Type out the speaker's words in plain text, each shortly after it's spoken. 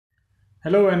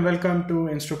Hello and welcome to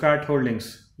Instrukart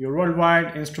Holdings, your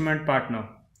worldwide instrument partner.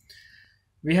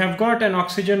 We have got an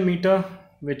oxygen meter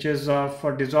which is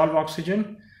for dissolved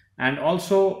oxygen and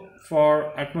also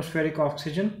for atmospheric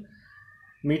oxygen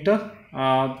meter.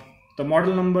 The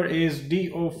model number is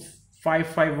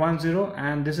DO-5510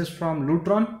 and this is from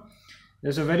Lutron.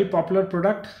 It's a very popular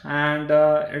product and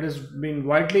it has been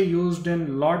widely used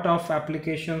in lot of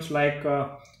applications like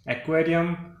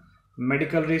aquarium,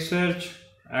 medical research,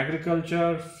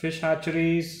 agriculture, fish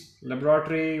hatcheries,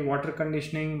 laboratory, water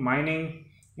conditioning, mining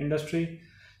industry,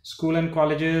 school and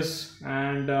colleges,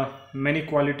 and many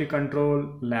quality control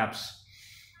labs.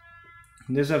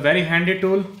 This is a very handy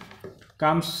tool.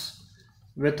 Comes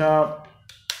with a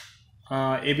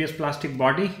ABS plastic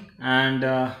body and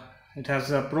it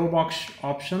has a probe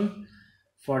option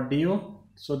for DO.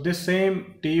 So this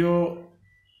same DO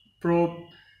probe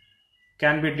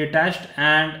can be detached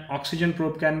and oxygen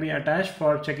probe can be attached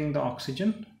for checking the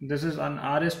oxygen. This is an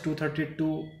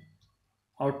RS-232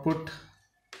 output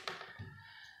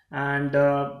and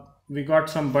we got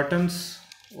some buttons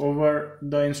over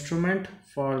the instrument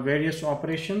for various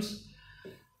operations.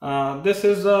 This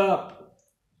is a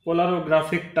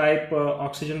polarographic type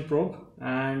oxygen probe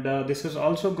and this has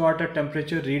also got a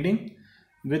temperature reading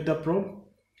with the probe.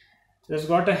 It's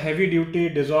got a heavy duty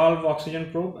dissolved oxygen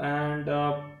probe and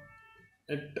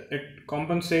it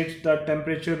compensates the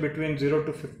temperature between 0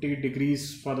 to 50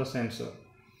 degrees for the sensor.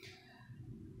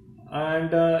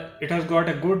 And it has got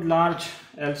a good large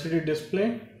LCD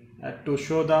display to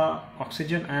show the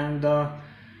oxygen and the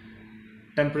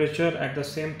temperature at the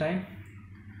same time,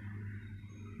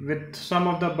 with some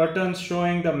of the buttons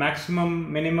showing the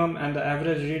maximum, minimum and the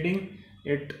average reading.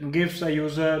 It gives a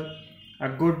user a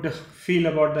good feel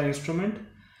about the instrument,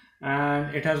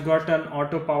 and it has got an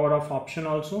auto power off option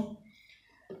also.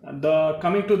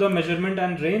 Coming to the measurement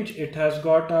and range, it has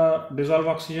got a dissolved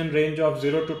oxygen range of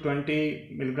 0 to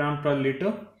 20 milligram per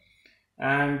liter,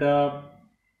 and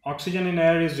oxygen in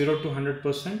air is 0 to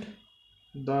 100%.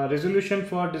 The resolution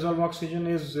for dissolved oxygen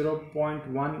is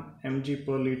 0.1 mg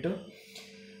per liter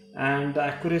and the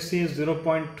accuracy is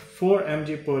 0.4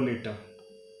 mg per liter.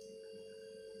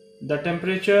 The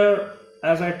temperature,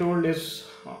 as I told, is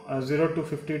 0 to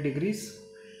 50 degrees.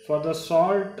 For the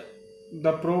salt,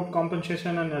 the probe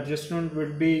compensation and adjustment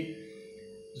will be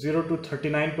 0 to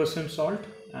 39% salt,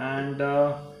 and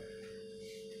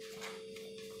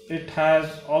it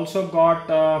has also got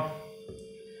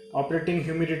operating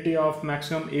humidity of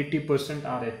maximum 80%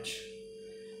 RH.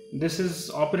 This is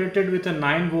operated with a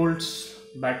 9 volts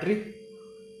battery,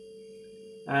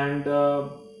 and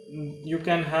you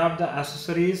can have the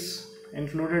accessories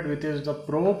included, which is the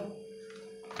probe.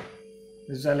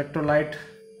 This is electrolyte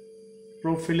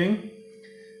probe filling.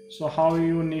 So how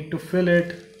you need to fill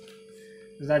it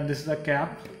is that this is the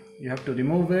cap. You have to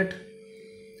remove it,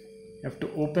 you have to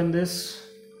open this,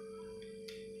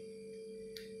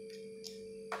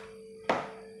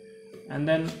 and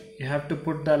then you have to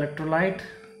put the electrolyte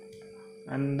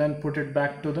and then put it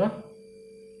back to the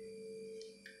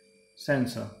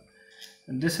sensor.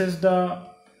 And this is the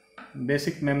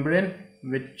basic membrane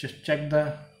which just check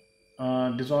the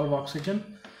dissolved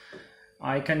oxygen.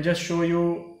 I can just show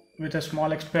you with a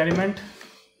small experiment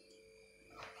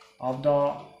of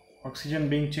the oxygen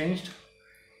being changed.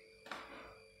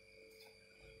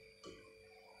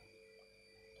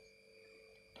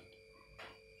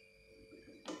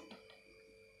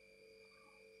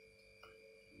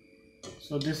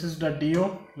 So this is the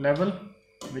DO level,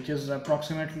 which is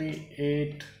approximately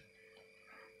 8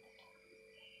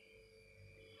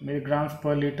 milligrams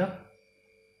per liter.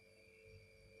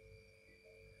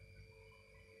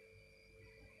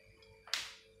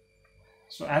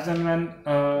 So as and when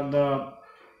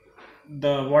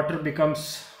the water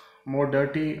becomes more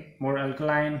dirty, more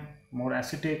alkaline, more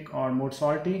acidic or more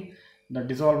salty, the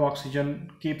dissolved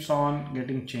oxygen keeps on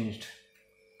getting changed.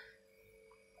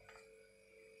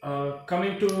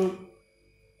 Coming to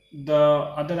the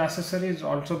other accessories,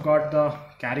 also got the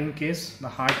carrying case, the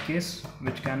hard case,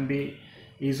 which can be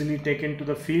easily taken to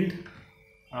the field,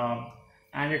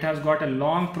 and it has got a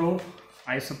long probe.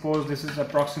 I suppose this is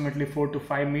approximately 4 to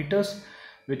 5 meters,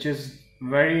 which is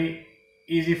very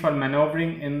easy for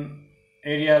maneuvering in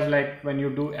areas like when you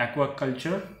do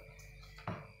aquaculture.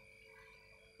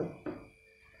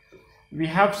 We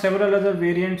have several other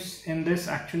variants in this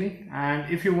actually, and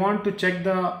if you want to check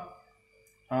the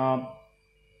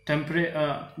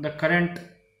the current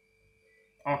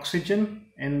oxygen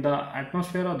in the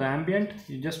atmosphere or the ambient,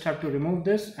 you just have to remove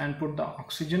this and put the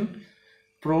oxygen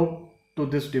probe to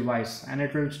this device and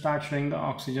it will start showing the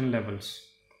oxygen levels.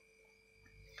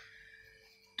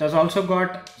 has also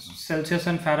got Celsius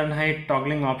and Fahrenheit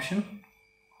toggling option,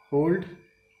 hold,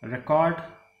 record,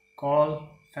 call,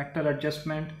 factor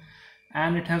adjustment,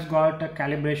 and it has got a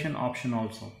calibration option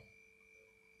also.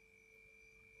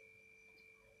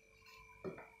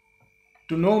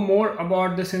 To know more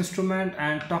about this instrument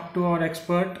and talk to our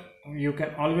expert, you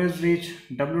can always reach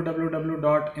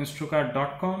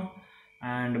www.instrukart.com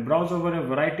and browse over a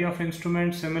variety of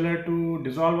instruments similar to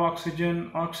dissolved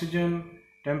oxygen,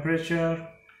 temperature,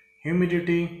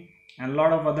 humidity, and a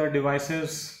lot of other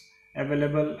devices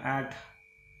available at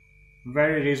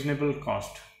very reasonable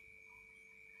cost.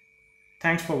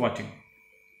 Thanks for watching.